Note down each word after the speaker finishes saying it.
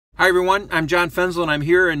Hi everyone, I'm John Fensel and I'm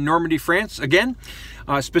here in Normandy, France again,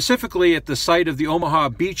 specifically at the site of the Omaha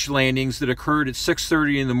Beach landings that occurred at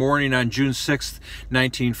 6:30 in the morning on June 6th,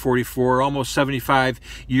 1944, almost 75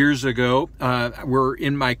 years ago. We're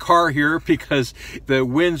in my car here because the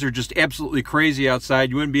winds are just absolutely crazy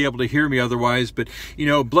outside. You wouldn't be able to hear me otherwise, but you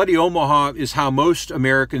know, Bloody Omaha is how most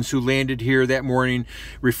Americans who landed here that morning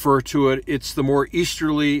refer to it. It's the more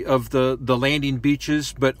easterly of the landing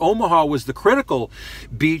beaches, but Omaha was the critical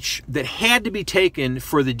beach that had to be taken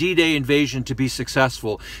for the D-Day invasion to be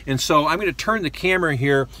successful. And so I'm going to turn the camera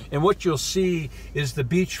here, and what you'll see is the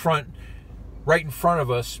beachfront right in front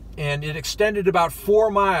of us, and it extended about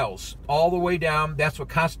 4 miles all the way down. That's what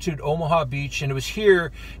constituted Omaha Beach, and it was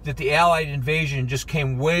here that the Allied invasion just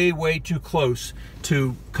came way too close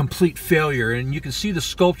to complete failure. And you can see the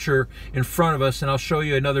sculpture in front of us, and I'll show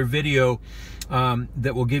you another video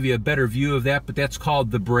that will give you a better view of that, but that's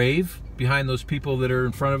called the Brave, behind those people that are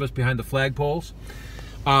in front of us behind the flagpoles.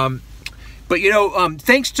 But you know,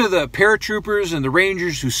 thanks to the paratroopers and the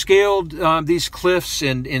Rangers who scaled these cliffs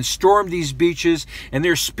and stormed these beaches, and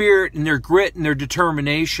their spirit and their grit and their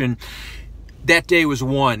determination, that day was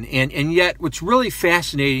won. And yet what's really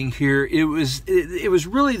fascinating here, it was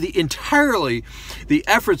really entirely the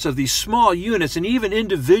efforts of these small units and even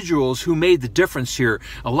individuals who made the difference here.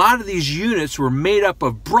 A lot of these units were made up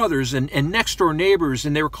of brothers and next door neighbors,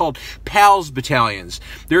 and they were called PALS battalions.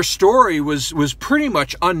 Their story was pretty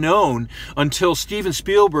much unknown until Steven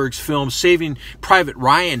Spielberg's film Saving Private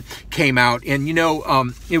Ryan came out. And you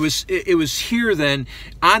know, it was here then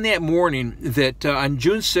on that morning that on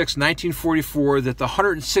June 6, 1944, that the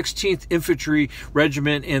 116th Infantry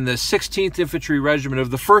Regiment and the 16th Infantry Regiment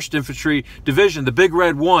of the 1st Infantry Division, the Big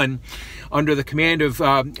Red One, under the command of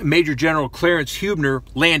Major General Clarence Hubner,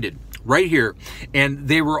 landed right here. And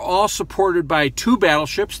they were all supported by 2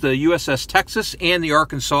 battleships, the USS Texas and the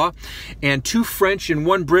Arkansas, and 2 French and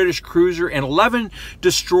 1 British cruiser, and 11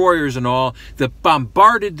 destroyers in all that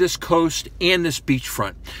bombarded this coast and this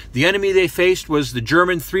beachfront. The enemy they faced was the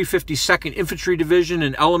German 352nd Infantry Division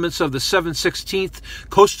and elements of the 716th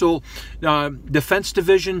Coastal Defense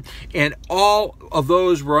Division, and all of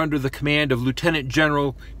those were under the command of Lieutenant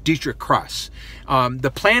General Dietrich Cross.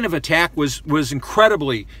 The plan of attack was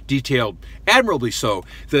incredibly detailed, admirably so.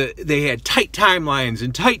 They had tight timelines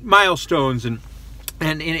and tight milestones, and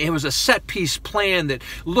it was a set-piece plan that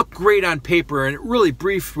looked great on paper, and it really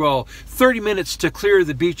briefed well. 30 minutes to clear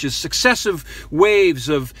the beaches, successive waves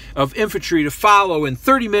of infantry to follow in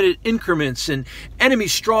 30-minute increments, and enemy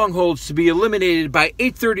strongholds to be eliminated by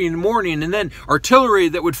 8:30 in the morning, and then artillery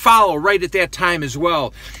that would follow right at that time as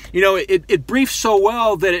well. You know, it briefed so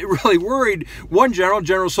well that it really worried one general,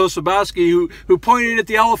 General Sosabowski, who pointed at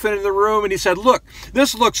the elephant in the room, and he said, "Look,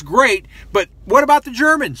 this looks great, but what about the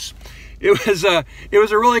Germans?" It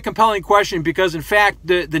was a really compelling question, because in fact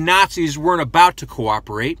the Nazis weren't about to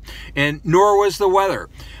cooperate, and nor was the weather.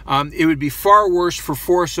 It would be far worse for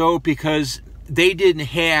Force O, because they didn't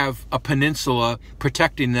have a peninsula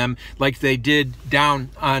protecting them like they did down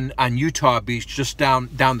on Utah Beach, just down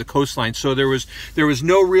the coastline. So there was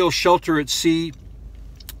no real shelter at sea.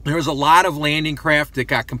 There was a lot of landing craft that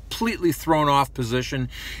got completely thrown off position,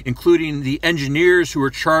 including the engineers who were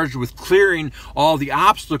charged with clearing all the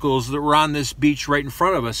obstacles that were on this beach right in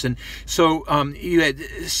front of us. And so you had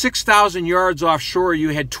 6,000 yards offshore, you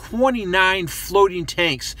had 29 floating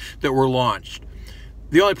tanks that were launched.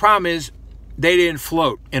 The only problem is they didn't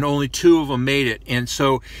float, and only 2 of them made it. And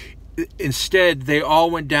so instead, they all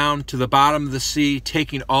went down to the bottom of the sea,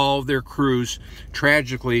 taking all of their crews,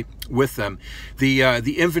 tragically, with them.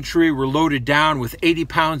 The infantry were loaded down with 80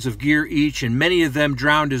 pounds of gear each, and many of them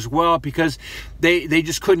drowned as well, because they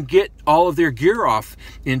just couldn't get all of their gear off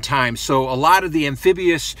in time. So a lot of the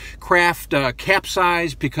amphibious craft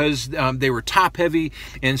capsized because they were top heavy,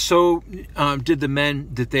 and so did the men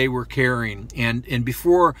that they were carrying. And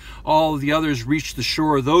before all of the others reached the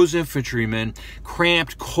shore, those infantrymen,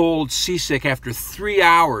 cramped, cold, seasick, after 3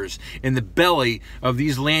 hours in the belly of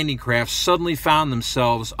these landing crafts, suddenly found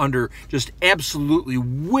themselves under just absolutely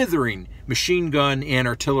withering machine gun and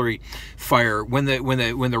artillery fire. When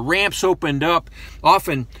the ramps opened up,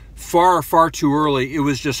 often far too early, it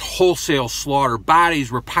was just wholesale slaughter.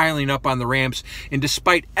 Bodies were piling up on the ramps, and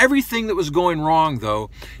despite everything that was going wrong,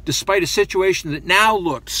 though, despite a situation that now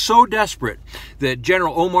looked so desperate that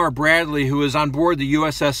General Omar Bradley, who was on board the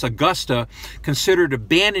USS Augusta, considered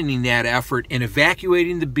abandoning that effort and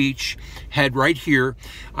evacuating the beach head right here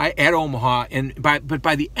at Omaha. But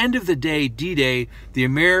by the end of the day, D-Day, the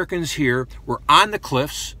Americans here were on the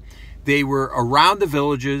cliffs, they were around the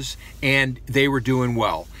villages, and they were doing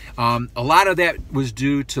well. A lot of that was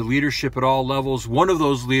due to leadership at all levels. One of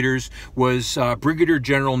those leaders was Brigadier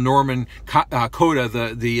General Norman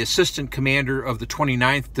Cota, the assistant commander of the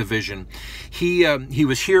 29th Division. He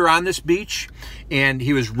was here on this beach, and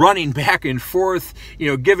he was running back and forth,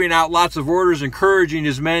 giving out lots of orders, encouraging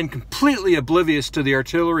his men, completely oblivious to the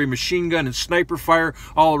artillery, machine gun, and sniper fire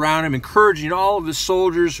all around him, encouraging all of his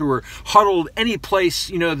soldiers who were huddled any place,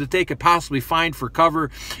 that they could possibly find for cover.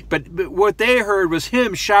 But what they heard was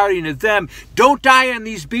him shouting at them, "Don't die on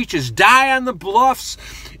these beaches, die on the bluffs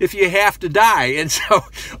if you have to die." And so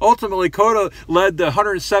ultimately Cota led the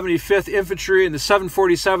 175th Infantry and the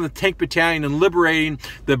 747th Tank Battalion in liberating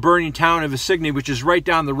the burning town of Isigny, which is right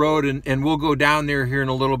down the road, and we'll go down there here in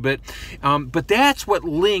a little bit. But that's what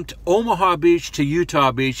linked Omaha Beach to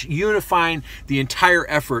Utah Beach, unifying the entire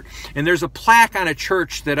effort. And there's a plaque on a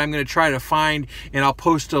church that I'm going to try to find, and I'll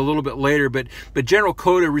post a little bit later. But General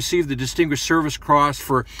Cota received the Distinguished Service Cross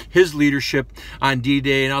for his leadership on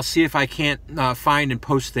D-Day, and I'll see if I can't find and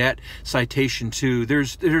post that citation too.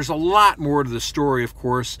 There's a lot more to the story, of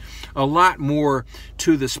course, a lot more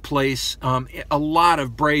to this place. A lot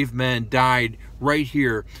of brave men died right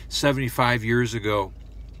here 75 years ago.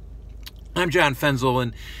 I'm John Fenzel,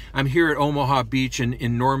 and I'm here at Omaha Beach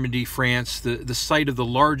in Normandy, France, the site of the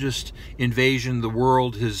largest invasion the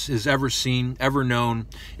world has ever seen, ever known.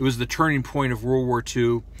 It was the turning point of World War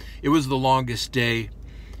II. It was the longest day,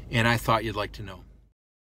 and I thought you'd like to know.